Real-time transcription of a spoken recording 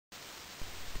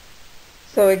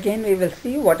So again we will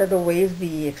see what are the ways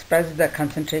we express the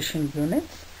concentration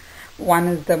units. One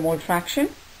is the mole fraction,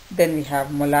 then we have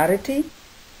molarity,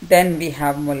 then we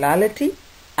have molality,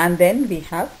 and then we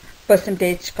have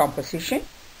percentage composition.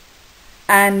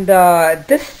 And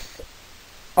this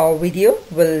video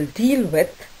will deal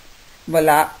with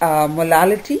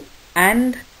molality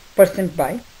and percent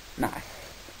by mass.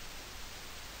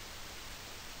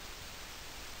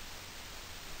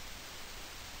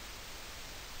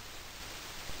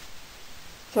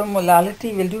 So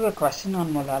molality, we'll do a question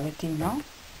on molality now.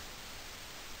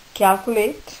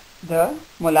 Calculate the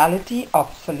molality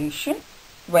of solution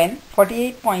when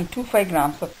 48.25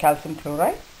 grams of calcium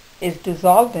chloride is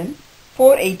dissolved in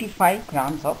 485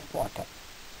 grams of water.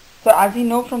 So as we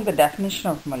know from the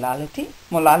definition of molality,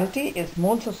 molality is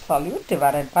moles of solute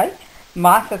divided by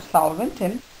mass of solvent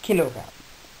in kilogram.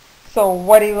 So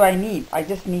what do I need? I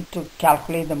just need to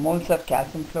calculate the moles of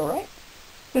calcium chloride.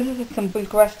 This is a simple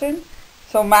question.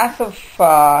 So mass of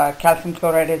calcium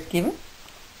chloride is given.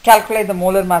 Calculate the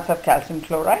molar mass of calcium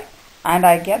chloride and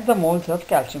I get the moles of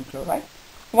calcium chloride.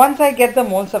 Once I get the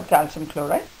moles of calcium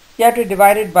chloride, you have to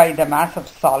divide it by the mass of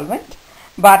solvent.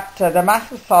 But the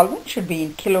mass of solvent should be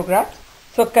in kilograms.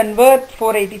 So convert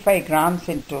 485 grams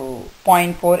into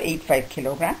 0.485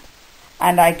 kilograms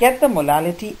and I get the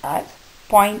molality as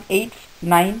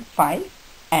 0.895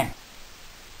 m.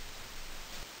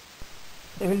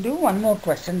 We will do one more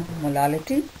question on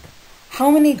molality. How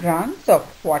many grams of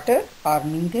water are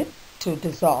needed to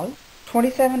dissolve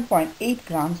 27.8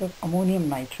 grams of ammonium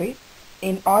nitrate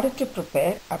in order to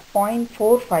prepare a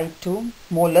 0.452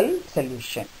 molal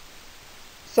solution?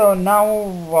 So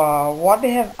now what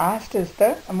they have asked is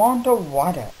the amount of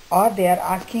water, or they are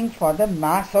asking for the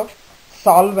mass of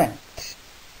solvent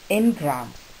in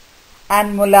grams,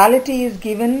 and molality is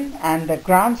given and the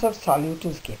grams of solute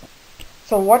is given.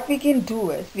 So what we can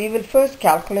do is, we will first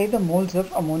calculate the moles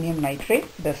of ammonium nitrate,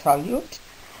 the solute.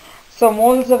 So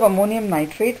moles of ammonium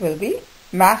nitrate will be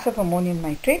mass of ammonium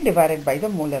nitrate divided by the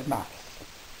molar mass.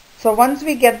 So once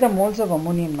we get the moles of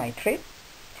ammonium nitrate,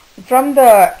 from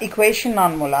the equation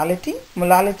on molality,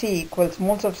 molality equals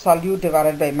moles of solute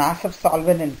divided by mass of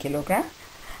solvent in kilogram,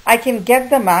 I can get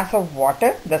the mass of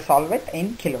water, the solvent,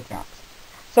 in kilograms.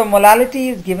 So molality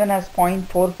is given as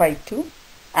 0.452.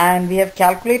 And we have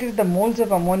calculated the moles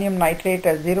of ammonium nitrate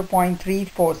as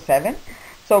 0.347.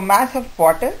 So mass of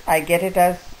water, I get it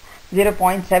as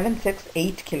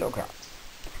 0.768 kilograms.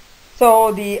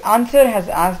 So the answer has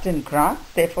asked in grams,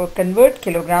 therefore convert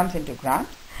kilograms into grams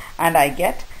and I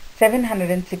get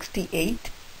 768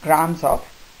 grams of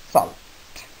solvent.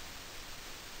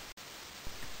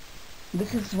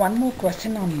 This is one more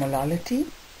question on molality.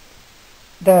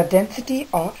 The density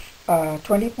of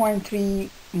 20.3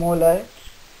 molar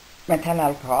methyl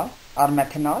alcohol or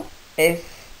methanol is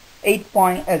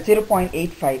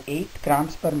 0.858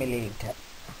 grams per milliliter.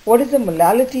 What is the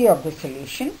molality of the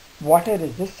solution? Water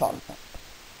is the solvent.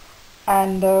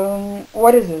 And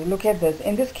what is it? Look at this.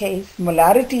 In this case,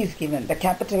 molarity is given, the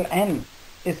capital M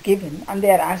is given, and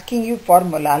they are asking you for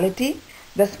molality,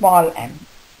 the small m.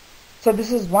 So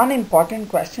this is one important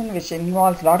question which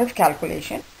involves a lot of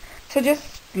calculation. So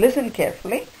just listen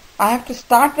carefully. I have to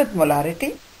start with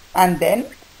molarity and then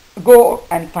go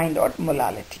and find out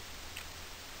molality.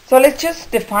 So let's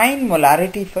just define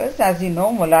molarity first. As you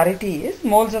know, molarity is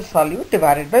moles of solute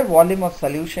divided by volume of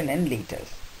solution in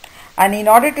liters. And in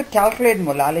order to calculate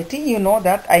molality, you know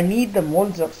that I need the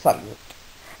moles of solute.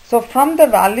 So from the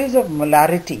values of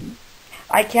molarity,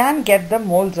 I can get the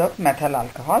moles of methyl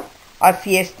alcohol or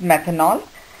CS methanol.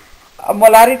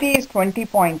 Molarity is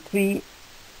 20.3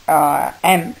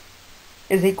 m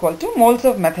is equal to moles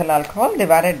of methyl alcohol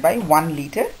divided by 1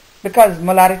 liter, because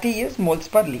molarity is moles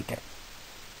per liter.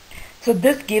 So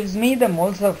this gives me the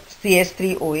moles of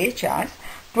CH3OH as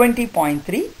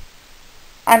 20.3,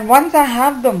 and once I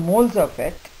have the moles of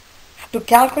it, to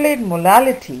calculate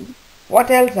molality, what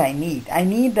else I need? I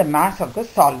need the mass of the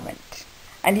solvent.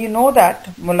 And you know that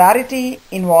molarity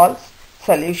involves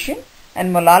solution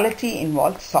and molality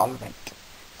involves solvent.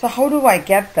 So how do I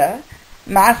get the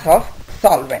mass of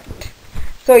solvent?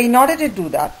 So in order to do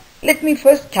that, let me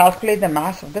first calculate the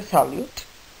mass of the solute,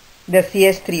 the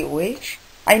CH3OH.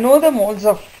 I know the moles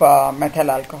of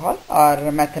methyl alcohol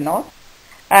or methanol,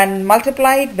 and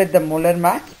multiply it with the molar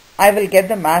mass, I will get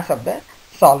the mass of the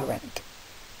solvent.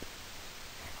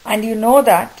 And you know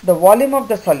that the volume of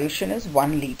the solution is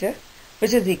 1 liter,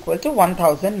 which is equal to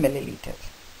 1000 milliliters.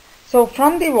 So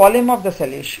from the volume of the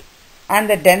solution and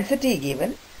the density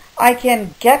given, I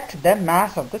can get the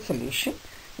mass of the solution,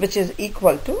 which is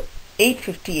equal to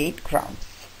 858 grams.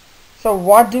 So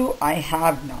what do I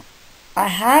have now? I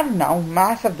have now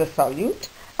mass of the solute,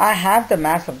 I have the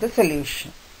mass of the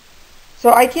solution.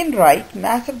 So I can write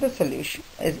mass of the solution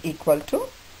is equal to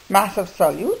mass of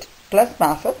solute plus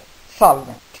mass of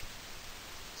solvent.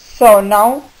 So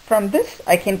now from this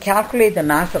I can calculate the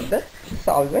mass of the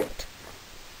solvent,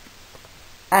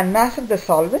 and mass of the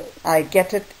solvent I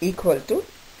get it equal to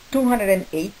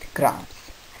 208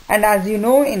 grams. And as you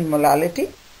know, in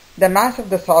molality the mass of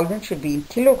the solvent should be in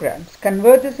kilograms.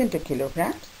 Convert this into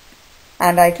kilograms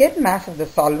and I get mass of the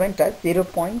solvent as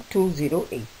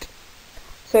 0.208.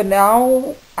 So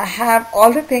now I have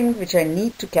all the things which I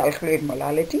need to calculate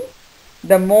molality.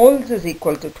 The moles is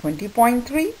equal to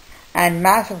 20.3 and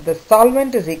mass of the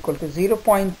solvent is equal to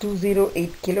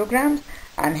 0.208 kilograms,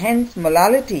 and hence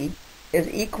molality is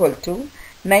equal to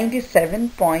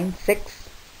 97.6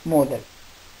 molar.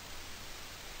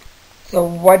 So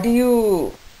what do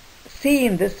you see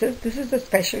in this? This is a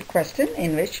special question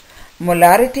in which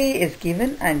molarity is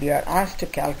given and you are asked to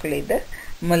calculate the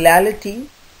molality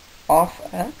of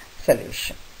a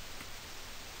solution.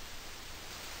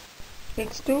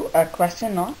 Let's do a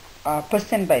question on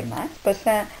percent by mass.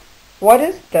 What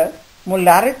is the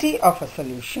molarity of a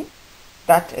solution?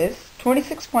 That is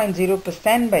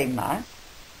 26.0% by mass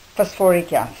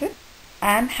phosphoric acid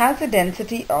and has a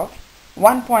density of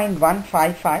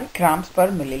 1.155 grams per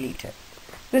milliliter.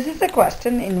 This is a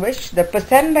question in which the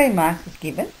percent by mass is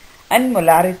given and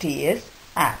molarity is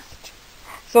asked.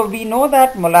 So we know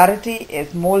that molarity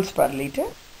is moles per liter.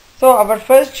 So our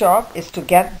first job is to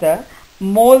get the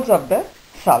moles of the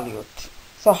solute.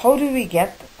 So how do we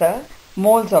get the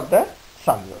moles of the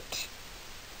solute?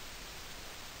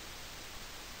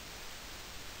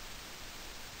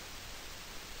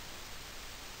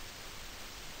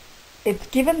 It's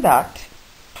given that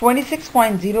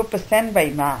 26.0% by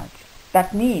mass.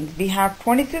 That means we have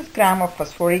 26 gram of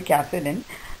phosphoric acid in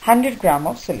 100 gram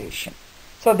of solution.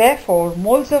 So therefore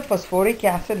moles of phosphoric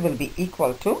acid will be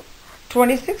equal to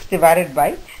 26 divided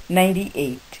by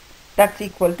 98. That's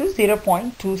equal to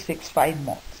 0.265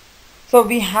 moles. So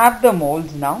we have the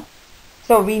moles now.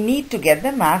 So we need to get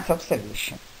the mass of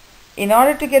solution. In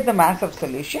order to get the mass of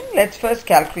solution, let's first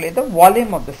calculate the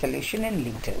volume of the solution in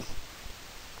liters.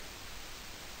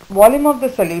 Volume of the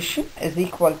solution is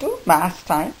equal to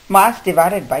mass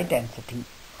divided by density.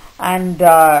 And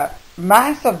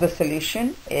mass of the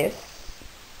solution is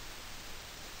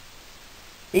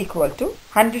equal to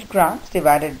 100 grams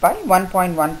divided by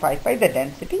 1.155, the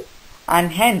density,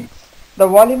 and hence the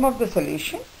volume of the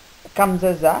solution comes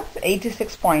as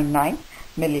 86.9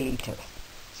 milliliters.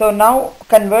 So now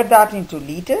convert that into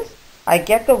liters. I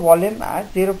get the volume as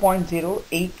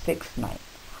 0.0869.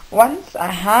 Once I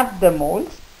have the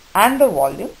moles and the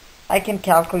volume, I can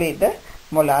calculate the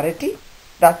molarity.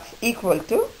 That's equal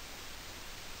to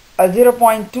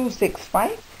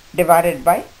 0.265 divided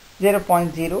by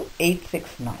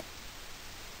 0.0869,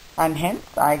 and hence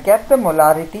I get the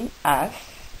molarity as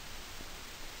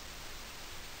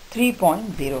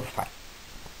 3.05.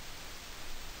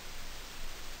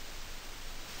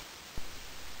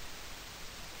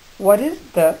 What is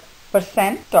the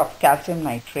percent of calcium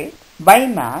nitrate by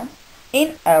mass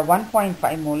in a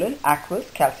 1.5 molar aqueous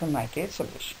calcium nitrate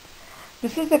solution?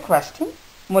 This is the question.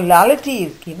 Molality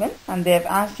is given and they have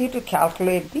asked you to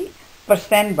calculate the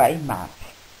percent by mass.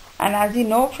 And as you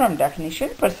know from definition,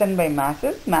 percent by mass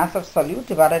is mass of solute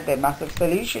divided by mass of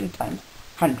solution times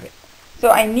 100. So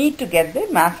I need to get the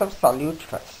mass of solute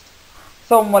first.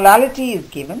 So molality is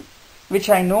given, which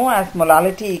I know as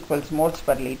molality equals moles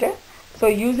per liter. So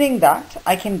using that,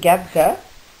 I can get the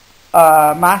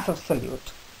mass of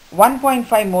solute.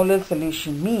 1.5 molar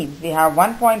solution means we have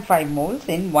 1.5 moles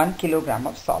in 1 kilogram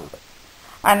of solvent.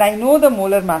 And I know the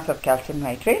molar mass of calcium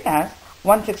nitrate as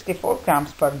 164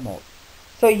 grams per mole.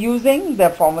 So using the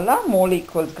formula mole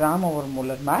equals gram over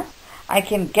molar mass, I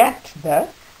can get the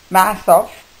mass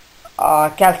of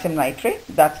calcium nitrate,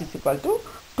 that is equal to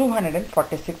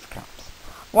 246 grams.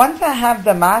 Once I have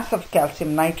the mass of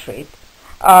calcium nitrate,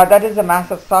 that is the mass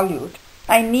of solute,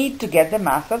 I need to get the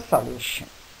mass of solution.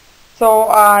 So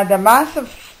the mass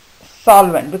of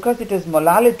solvent, because it is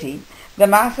molality, the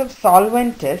mass of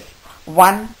solvent is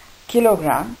 1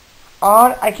 kilogram,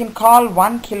 or I can call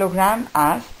 1 kilogram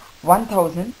as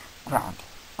 1000 grams,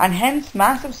 and hence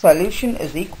mass of solution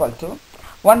is equal to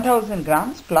 1000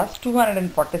 grams plus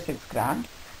 246 grams,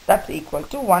 that's equal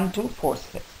to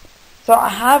 1246. So I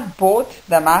have both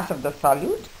the mass of the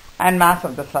solute and mass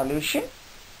of the solution,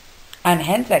 and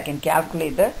hence I can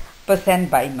calculate the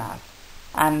percent by mass,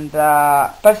 and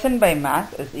percent by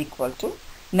mass is equal to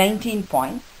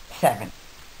 19.7.